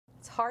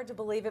hard to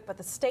believe it, but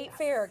the State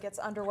Fair gets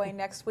underway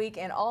next week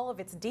in all of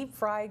its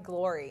deep-fried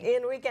glory.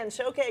 In Weekend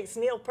Showcase,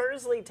 Neil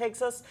Persley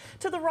takes us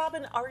to the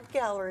Robbin Art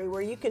Gallery,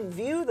 where you can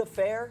view the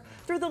fair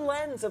through the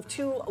lens of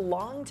two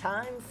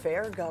longtime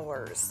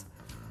fairgoers.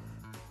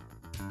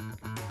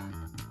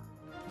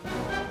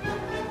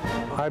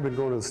 I've been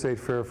going to the State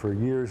Fair for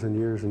years and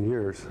years and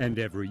years. And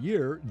every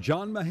year,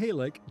 John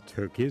Mihelic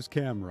took his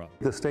camera.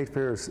 The State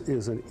Fair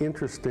is an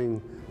interesting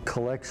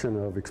collection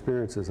of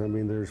experiences. I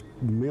mean, there's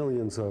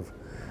millions of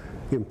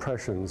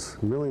impressions,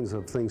 millions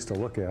of things to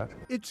look at.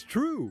 It's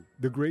true.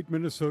 The Great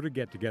Minnesota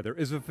Get-Together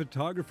is a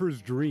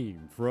photographer's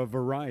dream for a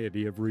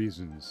variety of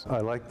reasons. I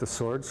like the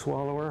sword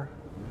swallower.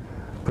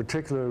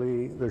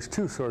 Particularly, there's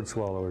two sword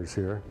swallowers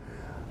here.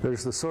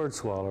 There's the sword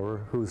swallower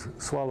who's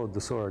swallowed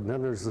the sword, and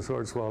then there's the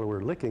sword swallower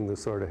licking the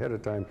sword ahead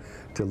of time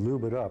to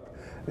lube it up.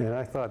 And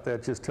I thought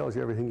that just tells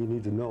you everything you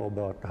need to know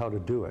about how to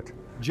do it.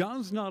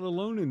 John's not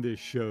alone in this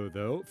show,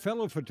 though.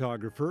 Fellow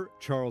photographer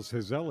Charles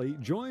Hezsely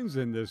joins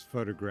in this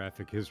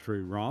photographic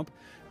history romp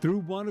through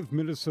one of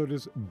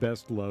Minnesota's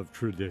best-loved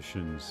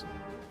traditions.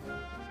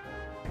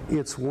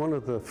 It's one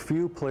of the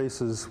few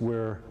places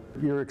where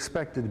you're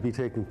expected to be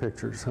taking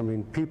pictures. I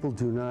mean, people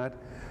do not,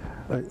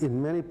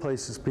 in many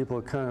places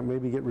people kind of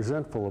maybe get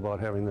resentful about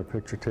having their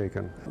picture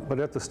taken. But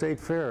at the State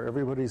Fair,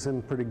 everybody's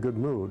in pretty good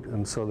mood,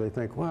 and so they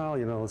think, well,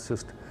 you know, it's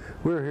just,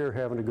 we're here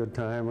having a good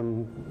time,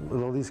 and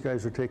well, these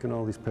guys are taking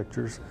all these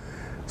pictures.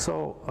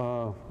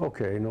 So,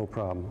 okay, no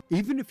problem.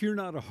 Even if you're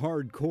not a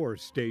hardcore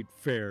State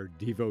Fair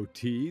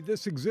devotee,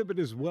 this exhibit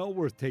is well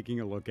worth taking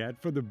a look at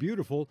for the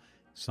beautiful,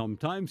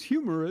 sometimes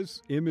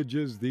humorous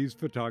images these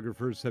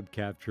photographers have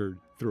captured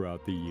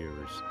throughout the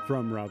years.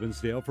 From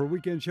Robbinsdale for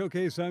Weekend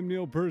Showcase, I'm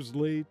Neil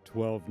Persley,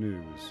 12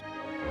 News.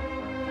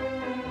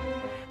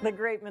 The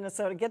Great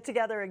Minnesota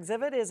Get-Together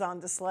exhibit is on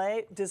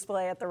display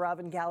at the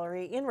Robbin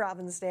Gallery in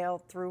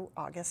Robbinsdale through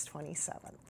August 27th.